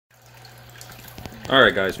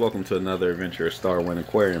Alright guys, welcome to another adventure of Starwind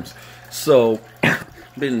Aquariums. So,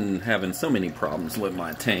 been having so many problems with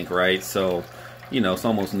my tank, right? So, you know, it's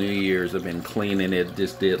almost New Year's. I've been cleaning it,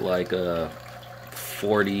 just did like a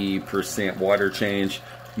 40% water change.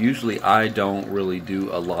 Usually I don't really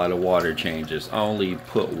do a lot of water changes. I only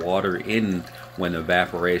put water in when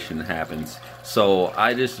evaporation happens. So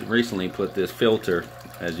I just recently put this filter,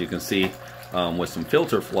 as you can see, with some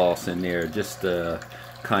filter floss in there, just to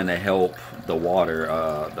kind of help the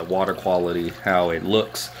water quality, how it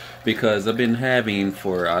looks, because I've been having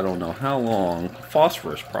for I don't know how long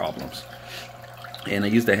phosphorus problems. And I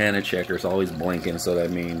use the Hannah checker, it's always blinking, so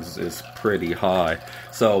that means it's pretty high.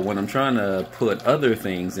 So when I'm trying to put other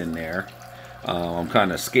things in there, I'm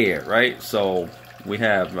kind of scared, right? So we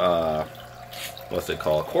have, what's it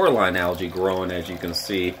called, coralline algae growing, as you can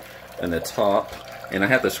see in the top. And I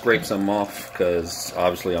had to scrape some off because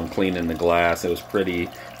obviously I'm cleaning the glass. It was pretty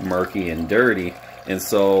murky and dirty. And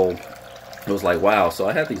so it was like, wow. So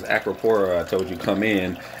I had these acropora I told you come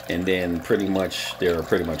in, and then they're pretty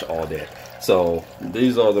much all dead. So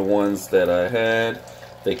these are the ones that I had.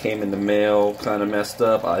 They came in the mail, kind of messed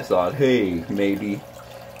up. I thought, hey, maybe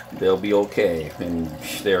they'll be okay. And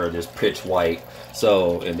they're just pitch white.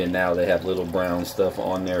 So, and then now they have little brown stuff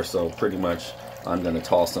on there. So pretty much I'm going to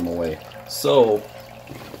toss them away. So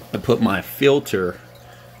I put my filter,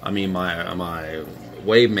 my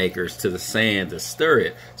wave makers to the sand to stir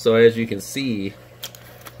it. So as you can see,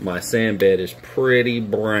 my sand bed is pretty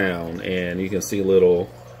brown, and you can see little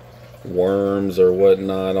worms or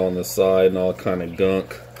whatnot on the side and all kind of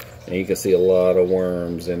gunk, and you can see a lot of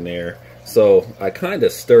worms in there. So I kind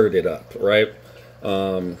of stirred it up, right?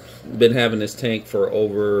 Been having this tank for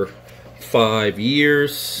over 5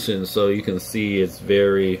 years, and so you can see it's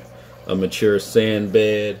a mature sand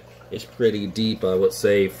bed. It's pretty deep, I would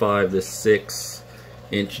say 5 to 6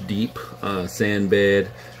 inch deep sand bed,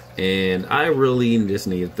 and I really just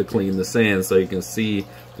needed to clean the sand. So you can see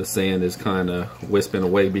the sand is kind of wisping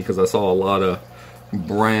away because I saw a lot of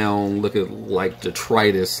brown looking like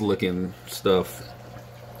detritus looking stuff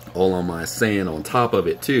all on my sand on top of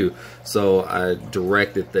it too. So I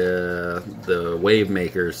directed the wave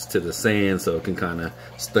makers to the sand so it can kind of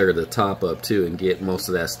stir the top up too and get most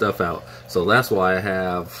of that stuff out. So that's why I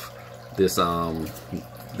have this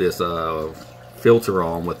filter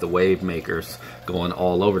on with the wave makers going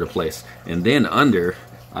all over the place. And then under,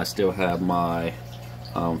 I still have my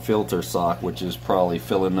filter sock, which is probably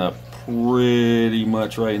filling up pretty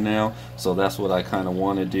much right now. So that's what I kind of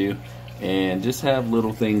want to do, and just have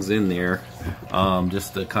little things in there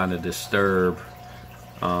just to kind of disturb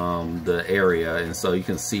the area. And so you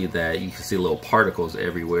can see little particles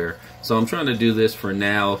everywhere. So I'm trying to do this for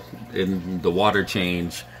now, and the water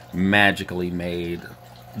change magically made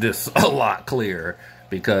this a lot clearer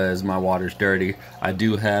because my water's dirty. I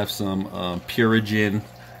do have some Purigen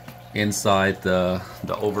inside the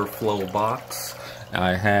overflow box.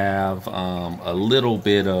 I have a little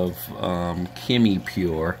bit of Chemi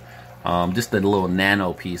Pure, just a little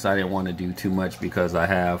nano piece. I didn't want to do too much because I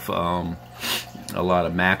have a lot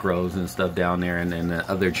of macros and stuff down there, and in the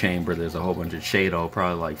other chamber there's a whole bunch of Shado,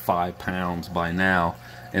 probably like 5 pounds by now,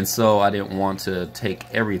 and so I didn't want to take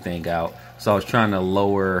everything out. So I was trying to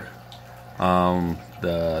lower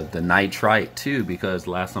the nitrite too, because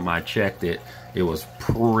last time I checked it was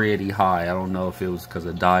pretty high. I don't know if it was because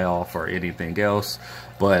of die-off or anything else,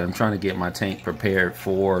 but I'm trying to get my tank prepared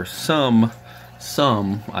for some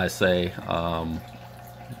I say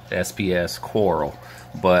SPS coral,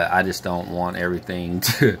 but I just don't want everything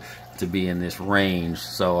to be in this range.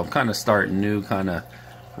 So I'm kind of starting new, kind of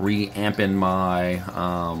reamping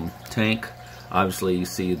my tank. Obviously you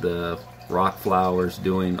see the rock flowers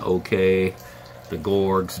doing okay, the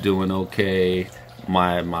gorgs doing okay.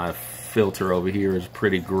 My filter over here is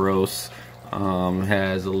pretty gross,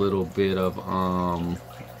 has a little bit of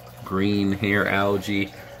green hair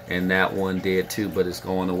algae, and that one did too, but it's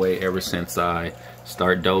going away ever since I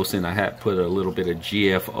start dosing. I had put a little bit of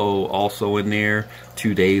GFO also in there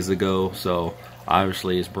 2 days ago, so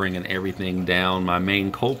obviously it's bringing everything down. My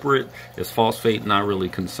main culprit is phosphate. Not really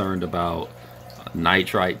concerned about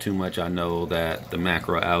nitrite too much. I know that the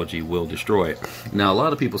macroalgae will destroy it. Now a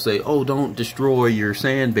lot of people say, oh, don't destroy your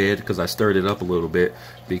sand bed, because I stirred it up a little bit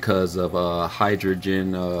because of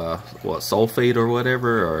hydrogen sulfate or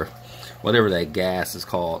whatever that gas is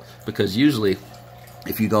called. Because usually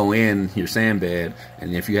if you go in your sand bed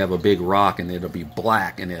and if you have a big rock, and it'll be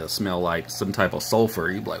black and it'll smell like some type of sulfur,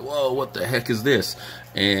 you'll be like, whoa, what the heck is this?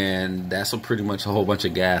 And that's pretty much a whole bunch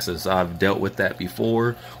of gases. I've dealt with that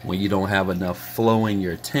before, when you don't have enough flow in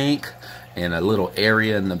your tank and a little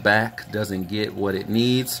area in the back doesn't get what it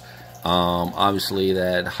needs. Obviously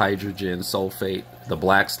that hydrogen sulfate, the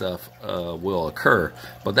black stuff, will occur,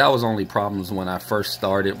 but that was only problems when I first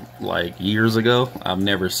started like years ago. I've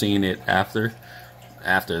never seen it after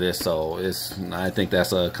this, so I think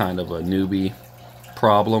that's a kind of a newbie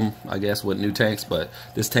problem, I guess, with new tanks. But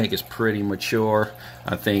this tank is pretty mature.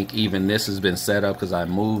 I think even this has been set up because I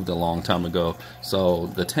moved a long time ago, so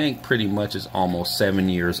the tank pretty much is almost 7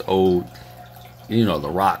 years old, you know, the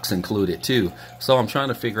rocks included too. So I'm trying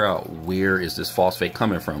to figure out where is this phosphate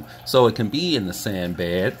coming from. So it can be in the sand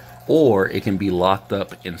bed, or it can be locked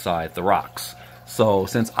up inside the rocks. So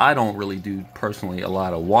since I don't really do personally a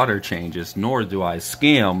lot of water changes, nor do I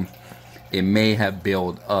skim, it may have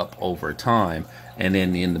built up over time. And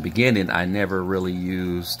then in the beginning, I never really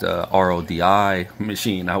used RODI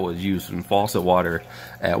machine. I was using faucet water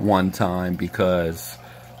at one time because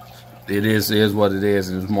it is what it is,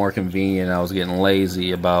 and it's more convenient. I was getting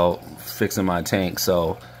lazy about fixing my tank,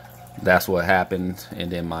 so that's what happened.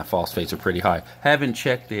 And then my phosphates are pretty high. Haven't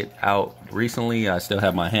checked it out recently. I still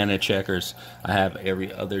have my Hannah checkers. I have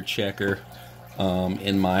every other checker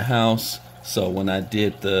in my house. So when I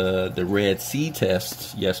did the Red Sea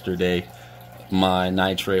test yesterday, my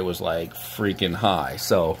nitrate was like freaking high.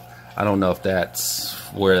 So I don't know if that's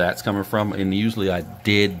where that's coming from. And usually I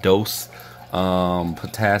did dose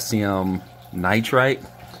potassium nitrite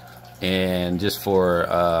and just for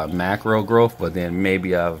macro growth, but then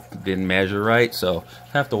maybe I didn't measure right, so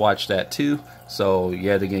have to watch that too. So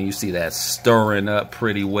yet again, you see that stirring up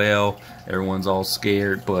pretty well. Everyone's all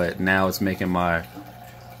scared, but now it's making my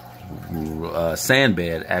sand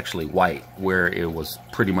bed actually white, where it was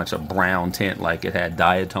pretty much a brown tint, like it had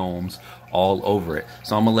diatoms all over it.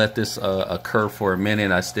 So I'm gonna let this occur for a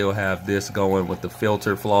minute. I still have this going with the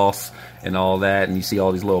filter floss and all that, and you see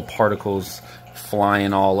all these little particles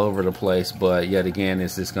flying all over the place, but yet again,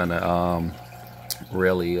 it's just gonna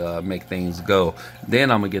really make things go.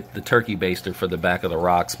 Then I'm gonna get the turkey baster for the back of the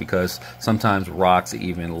rocks, because sometimes rocks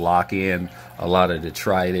even lock in a lot of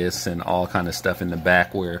detritus and all kind of stuff in the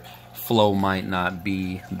back where flow might not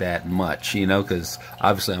be that much, you know, because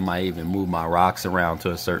obviously I might even move my rocks around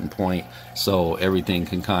to a certain point so everything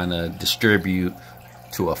can kind of distribute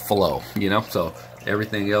to a flow, you know. So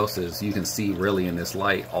everything else is, you can see really in this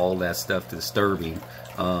light, all that stuff disturbing,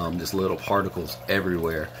 just little particles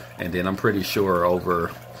everywhere. And then I'm pretty sure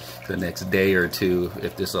over the next day or two,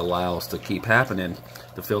 if this allows to keep happening,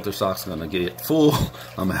 the filter sock's gonna get full.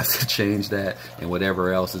 I'm gonna have to change that, and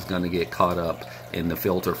whatever else is gonna get caught up in the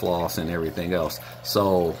filter floss and everything else.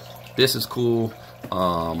 So this is cool.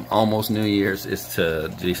 Almost New Year's. It's to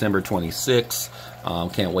December 26th.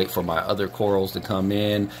 Can't wait for my other corals to come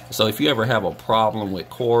in. So if you ever have a problem with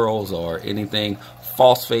corals or anything,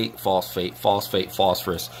 phosphate,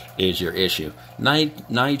 phosphorus is your issue.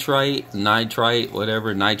 Nitrite,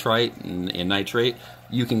 whatever, nitrite and nitrate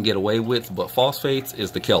you can get away with, but phosphates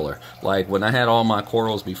is the killer. Like when I had all my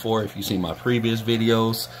corals before, if you see my previous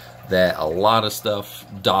videos, that a lot of stuff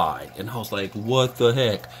died, and I was like, what the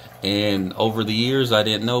heck? And over the years I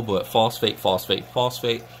didn't know, but phosphate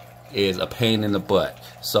is a pain in the butt.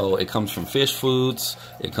 So it comes from fish foods,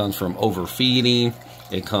 it comes from overfeeding,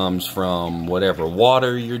 it comes from whatever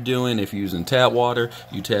water you're doing. If you're using tap water,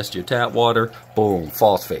 you test your tap water, boom,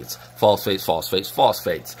 phosphates.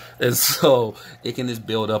 And so it can just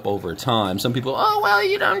build up over time. Some people, oh, well,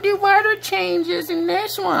 you don't do water changes and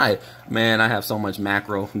that's why. Man, I have so much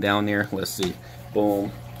macro down there. Let's see,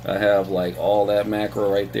 boom. I have like all that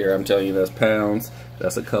macro right there. I'm telling you, that's pounds.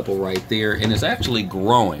 That's a couple right there. And it's actually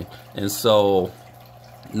growing. And so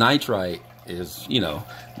nitrite is, you know,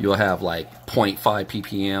 you'll have like 0.5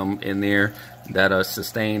 ppm in there that'll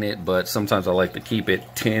sustain it, but sometimes I like to keep it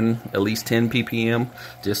at least 10 ppm,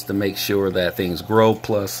 just to make sure that things grow,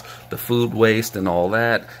 plus the food waste and all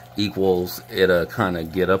that equals it'll kind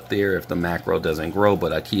of get up there if the macro doesn't grow.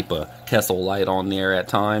 But I keep a Kessel light on there at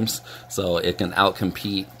times so it can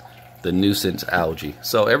outcompete the nuisance algae.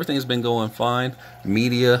 So everything's been going fine.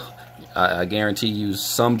 Media, I guarantee you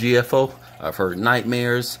some GFO. I've heard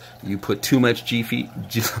nightmares. You put too much GFO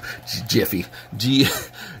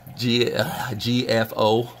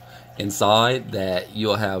inside, that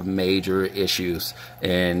you'll have major issues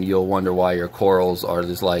and you'll wonder why your corals are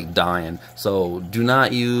just like dying. So do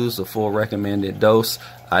not use a full recommended dose.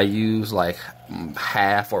 I use like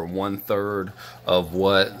half or 1/3 of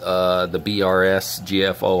what the BRS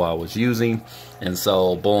GFO I was using, and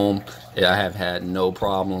so boom, I have had no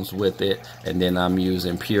problems with it. And then I'm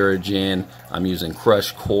using Purigen, I'm using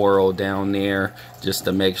crushed coral down there just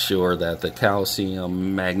to make sure that the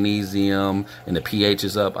calcium, magnesium, and the pH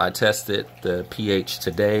is up. I tested the pH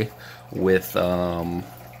today with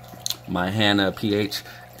my Hannah pH,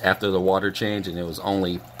 after the water change, and it was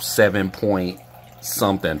only 7 point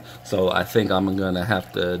something. So I think I'm gonna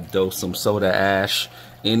have to dose some soda ash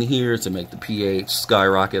in here to make the pH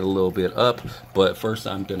skyrocket a little bit up. But first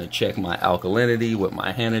I'm gonna check my alkalinity with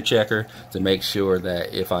my Hannah checker to make sure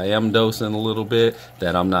that if I am dosing a little bit,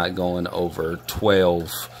 that I'm not going over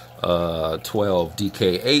 12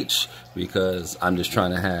 DKH, because I'm just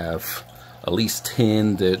trying to have at least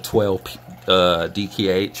 10 to 12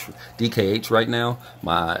 DKH right now.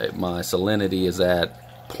 My salinity is at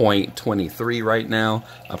 0.23 right now.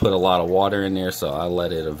 I put a lot of water in there, so I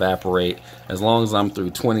let it evaporate. As long as I'm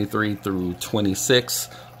through 23 through 26,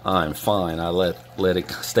 I'm fine. I let it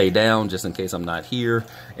stay down just in case I'm not here.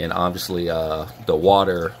 And obviously the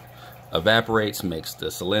water evaporates, makes the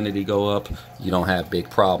salinity go up. You don't have big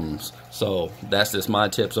problems. So that's just my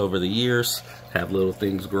tips over the years. Have little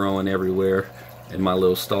things growing everywhere, and my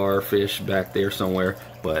little starfish back there somewhere.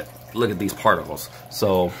 But look at these particles.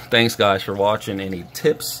 So thanks guys for watching. Any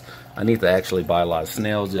tips? I need to actually buy a lot of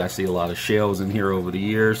snails. I see a lot of shells in here over the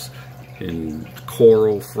years, and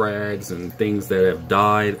coral frags and things that have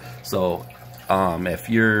died. So if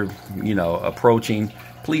you're approaching,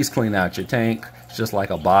 please clean out your tank. It's just like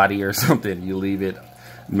a body or something. You leave it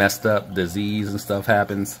messed up, disease and stuff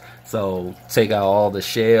happens. So take out all the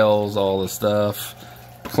shells, all the stuff,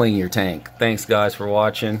 clean your tank. Thanks guys for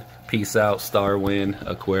watching. Peace out. Starwind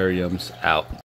Aquariums out.